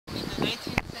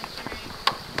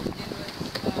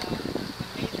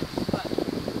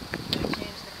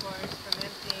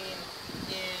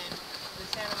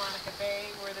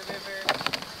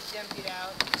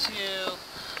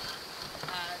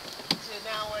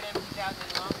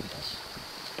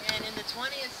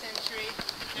20th century,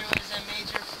 there was a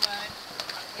major flood,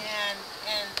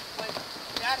 and what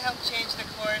that helped change the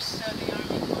course. So the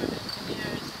Army Corps of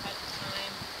Engineers at the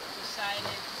time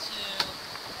decided to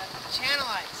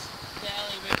channelize the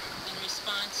LA River in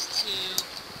response to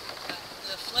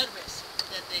the flood risk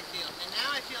that they feel. And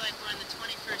now I feel like we're in the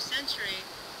 21st century,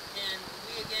 and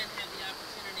we again have the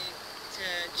opportunity to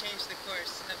change the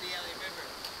course of the LA River.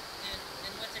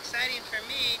 And what's exciting for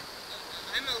me,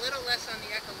 I'm a little less on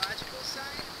the ecological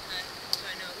side, so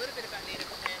I know a little bit about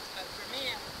native plants, but for me,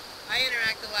 I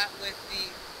interact a lot with the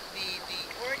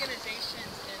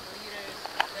organizations and leaders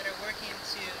that are working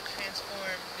to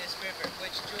transform this river,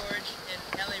 which George and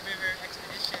LA River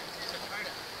Expeditions is a part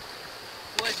of.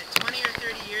 What was it, 20 or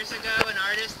 30 years ago, an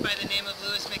artist by the name of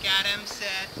Lewis McAdams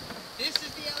said, "This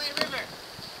is the LA River,"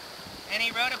 and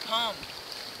he wrote a poem.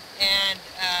 And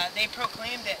they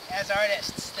proclaimed it as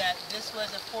artists that this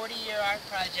was a 40-year art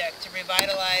project to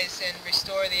revitalize and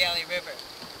restore the LA River.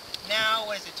 Now,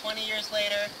 what is it, 20 years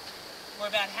later, we're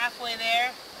about halfway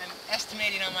there. I'm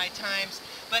estimating on my times.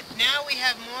 But now we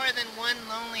have more than one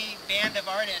lonely band of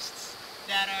artists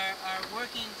that are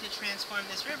working to transform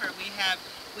this river. We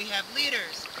have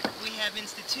leaders, we have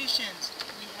institutions,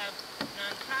 we have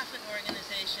nonprofit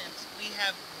organizations, we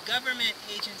have government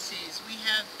agencies, we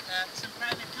have some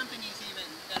private companies even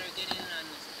that are getting in on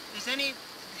this.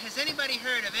 Has anybody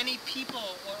heard of any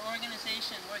people or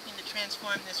organization working to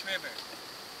transform this river?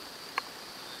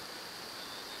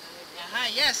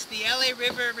 Yes, the LA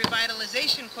River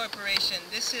Revitalization Corporation.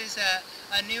 This is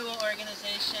a new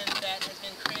organization that has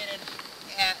been created,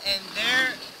 and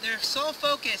their sole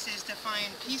focus is to find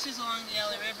pieces along the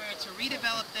LA River, to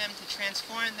redevelop them, to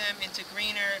transform them into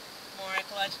greener, more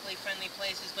ecologically friendly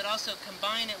places, but also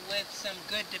combine it with some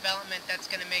good development that's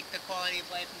going to make the quality of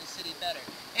life in the city better.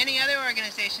 Any other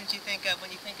organizations you think of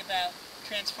when you think about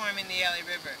transforming the LA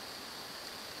River?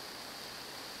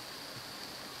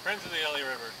 Friends of the LA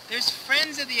River. There's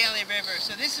Friends of the LA River.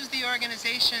 So this is the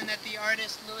organization that the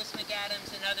artist Lewis McAdams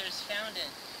and others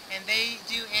founded. And they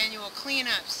do annual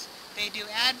cleanups, they do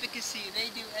advocacy,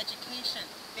 they do education.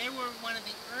 They were one of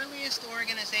the earliest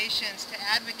organizations to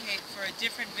advocate for a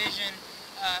different vision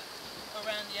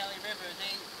around the LA River.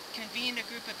 They convened a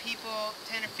group of people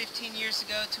 10 or 15 years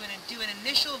ago to do an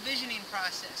initial visioning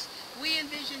process. We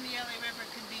envisioned the LA River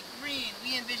could be green.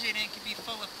 We envisioned it could be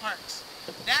full of parks.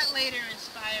 That later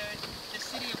inspired the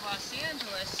city of Los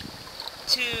Angeles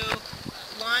to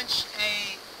launch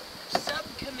a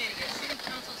subcommittee, a city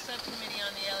council subcommittee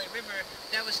on the LA River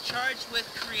that was charged with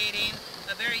creating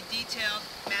a very detailed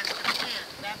master plan.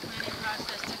 That planning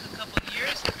process took a couple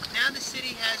years. Now the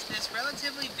city has this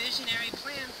relatively visionary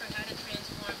plan for how to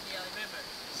transform the LA River.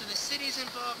 So the city's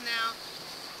involved now,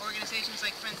 organizations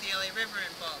like Friends of the LA River are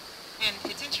involved. And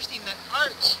it's interesting that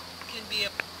art can be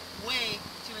a way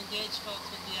to engage folks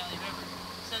with the LA River.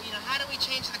 So, how do we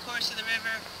change the course of the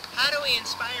river? How do we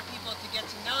inspire people to get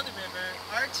to know the river?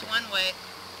 Art's one way.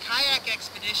 Kayak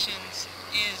expeditions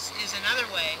is another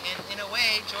way. And in a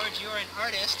way, George, you're an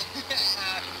artist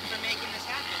for making this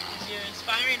happen, because you're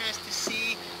inspiring us to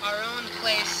see our own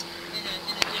place in a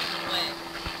different way.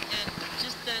 And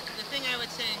just the thing I would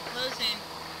say in closing,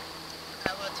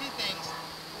 well, two things.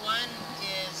 One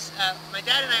is, my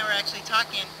dad and I were actually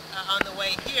talking on the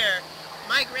way here.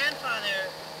 My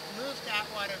grandfather moved to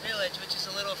Atwater Village, which is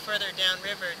a little further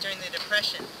downriver, during the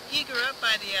Depression. He grew up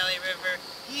by the LA River.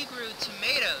 He grew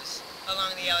tomatoes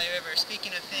along the LA River,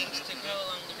 speaking of things to grow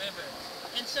along the river.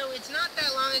 And so it's not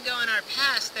that long ago in our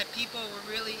past that people were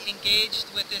really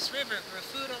engaged with this river, grew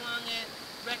food along it,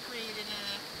 recreated in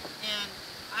it, and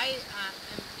I am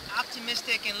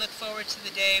optimistic and look forward to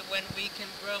the day when we can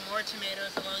grow more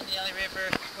tomatoes along the LA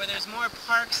River, where there's more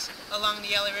parks along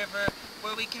the LA River,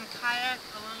 where we can kayak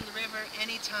along the river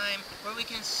anytime, where we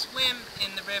can swim in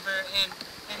the river, and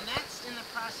that's in the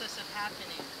process of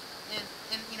happening.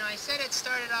 And I said it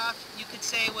started off, you could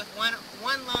say, with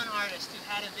one lone artist who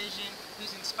had a vision,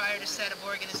 who's inspired a set of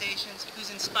organizations,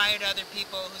 who's inspired other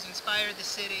people, who's inspired the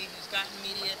city, who's gotten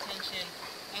media attention,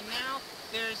 and now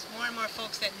there's more and more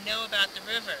folks that know about the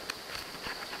river.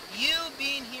 You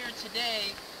being here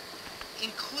today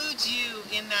includes you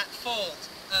in that fold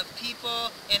of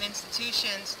people and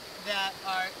institutions that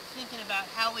are thinking about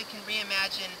how we can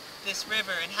reimagine this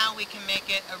river and how we can make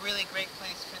it a really great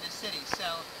place for the city.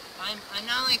 So I'm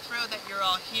not only thrilled that you're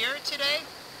all here today,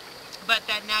 but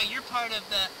that now you're part of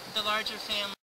the larger family.